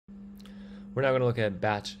We're now going to look at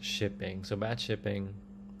batch shipping. So batch shipping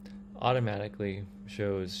automatically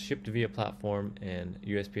shows shipped via platform and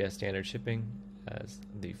USPS standard shipping as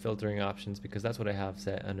the filtering options, because that's what I have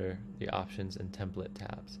set under the options and template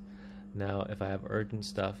tabs. Now if I have urgent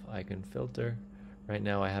stuff, I can filter. Right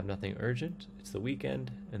now I have nothing urgent. It's the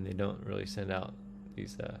weekend and they don't really send out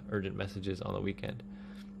these urgent messages on the weekend.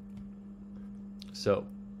 So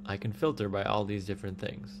I can filter by all these different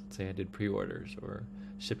things. Let's say I did pre-orders or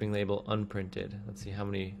shipping label unprinted. Let's see how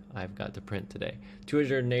many I've got to print today.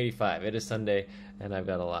 285. It is Sunday and I've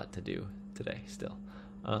got a lot to do today still.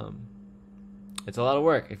 It's a lot of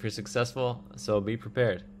work if you're successful, so be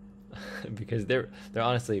prepared because they're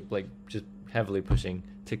honestly like just heavily pushing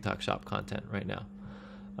TikTok shop content right now.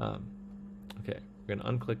 Okay, we're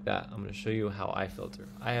gonna unclick that. I'm gonna show you how I filter.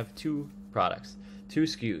 I have two products, two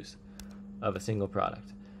SKUs of a single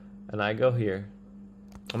product, and I go here.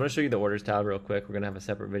 I'm going to show you the orders tab real quick. We're going to have a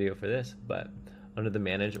separate video for this, but under the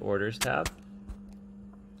manage orders tab,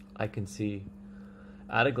 I can see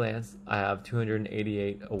at a glance I have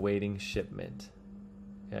 288 awaiting shipment.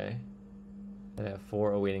 Okay, and I have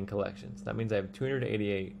 4 awaiting collections. That means I have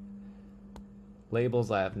 288 labels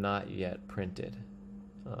I have not yet printed.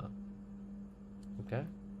 Okay,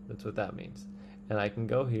 that's what that means. And I can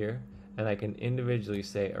go here and I can individually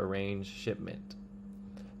say arrange shipment.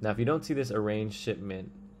 Now if you don't see this arrange shipment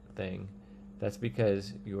thing, that's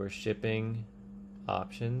because your shipping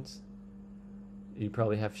options, you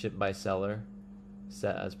probably have ship by seller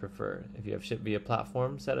set as preferred. If you have ship via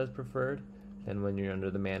platform set as preferred, then when you're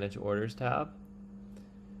under the manage orders tab,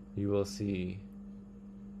 you will see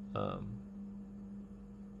the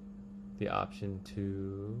option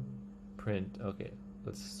to print. Okay,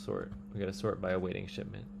 let's sort. We gotta sort by awaiting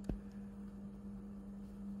shipment.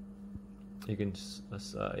 You can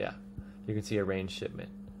you can see arrange shipment,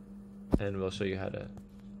 and we'll show you how to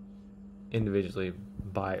individually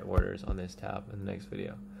buy orders on this tab in the next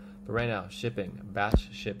video. But right now, shipping, batch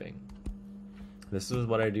shipping. This is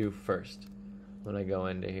what I do first when I go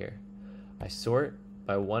into here. I sort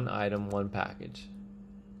by one item, one package.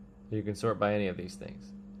 You can sort by any of these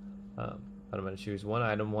things, but I'm going to choose one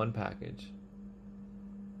item, one package.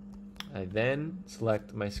 I then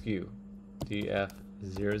select my SKU,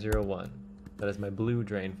 DF001. That is my blue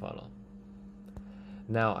drain funnel.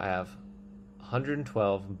 Now I have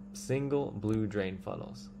 112 single blue drain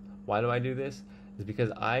funnels. Why do I do this? Is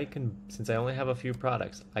because I can, since I only have a few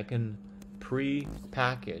products, I can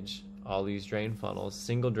pre-package all these drain funnels,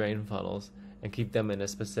 single drain funnels, and keep them in a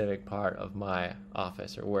specific part of my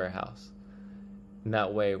office or warehouse. And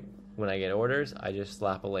that way, when I get orders, I just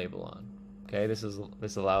slap a label on. Okay, this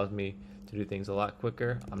allows me to do things a lot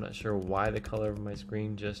quicker. I'm not sure why the color of my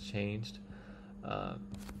screen just changed.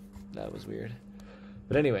 That was weird.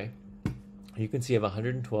 But anyway, you can see I have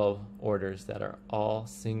 112 orders that are all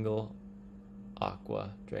single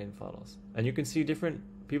aqua drain funnels. And you can see different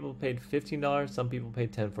people paid $15, some people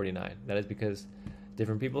paid $10.49. That is because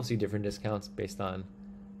different people see different discounts based on,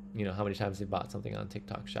 you know, how many times they bought something on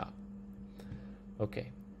TikTok Shop. Okay,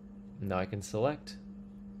 now I can select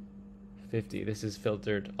 50. This is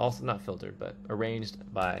filtered, also not filtered, but arranged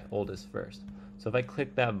by oldest first. So if I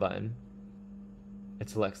click that button, it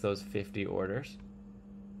selects those 50 orders.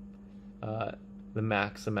 The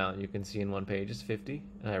max amount you can see in one page is 50,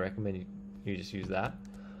 and I recommend you just use that.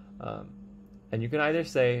 And you can either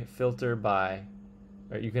say filter by,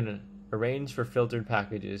 or you can arrange for filtered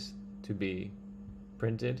packages to be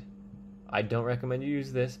printed. I don't recommend you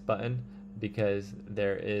use this button because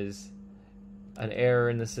there is an error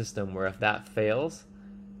in the system where if that fails,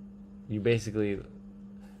 you basically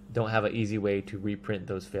don't have an easy way to reprint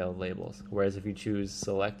those failed labels. Whereas if you choose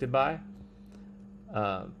selected by,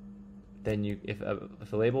 then if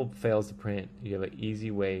a label fails to print, you have an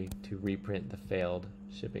easy way to reprint the failed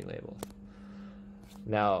shipping labels.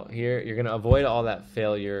 Now here you're going to avoid all that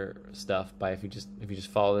failure stuff by if you just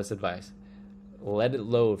follow this advice. Let it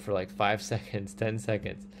load for like 5 seconds, 10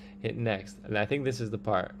 seconds, hit next. And I think this is the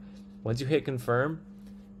part. Once you hit confirm,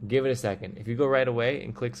 give it a second. If you go right away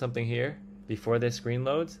and click something here before this screen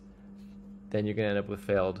loads, then you're going to end up with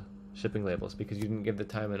failed shipping labels because you didn't give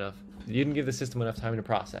the system enough time to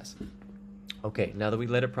process. Okay, now that we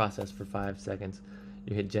let it process for 5 seconds,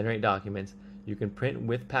 you hit generate documents. You can print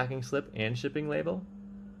with packing slip and shipping label,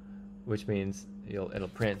 which means it'll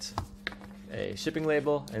print a shipping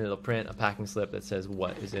label and it'll print a packing slip that says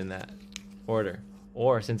what is in that order.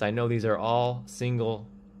 Or since I know these are all single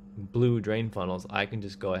blue drain funnels, I can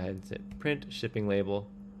just go ahead and say print shipping label,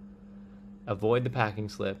 avoid the packing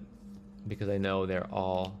slip because I know they're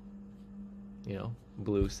all, you know,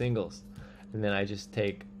 blue singles. And then I just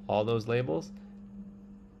take all those labels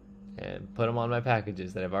and put them on my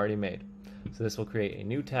packages that I've already made. So this will create a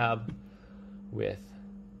new tab with,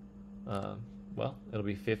 well, it'll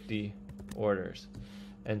be 50 orders.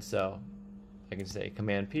 And so I can say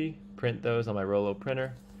Command P, print those on my Rollo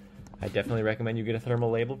printer. I definitely recommend you get a thermal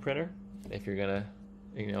label printer if you're gonna,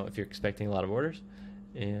 if you're expecting a lot of orders.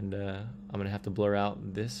 And I'm gonna have to blur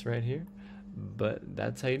out this right here, but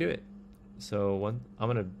that's how you do it. So I'm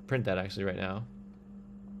gonna print that actually right now.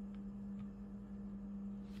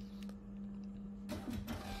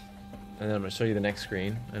 And then I'm going to show you the next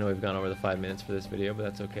screen. I know we've gone over the 5 minutes for this video, but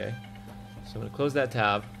that's okay. So I'm going to close that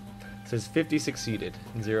tab. It says 50 succeeded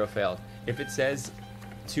and 0 failed. If it says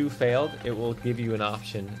 2 failed, it will give you an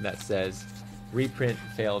option that says reprint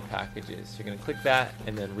failed packages. So you're going to click that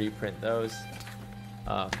and then reprint those.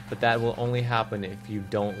 But that will only happen if you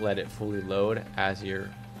don't let it fully load as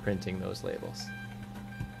you're printing those labels.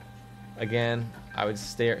 Again, I would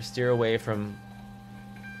steer away from,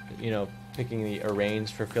 picking the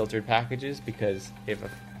arrange for filtered packages, because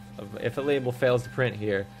if a label fails to print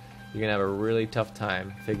here, you're gonna have a really tough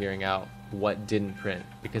time figuring out what didn't print,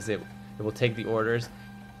 because it will take the orders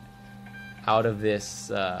out of this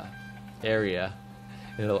area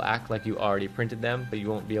and it'll act like you already printed them, but you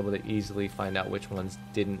won't be able to easily find out which ones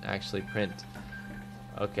didn't actually print.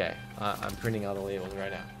 Okay, I'm printing out the labels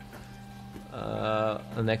right now.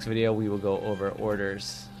 In the next video we will go over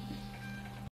orders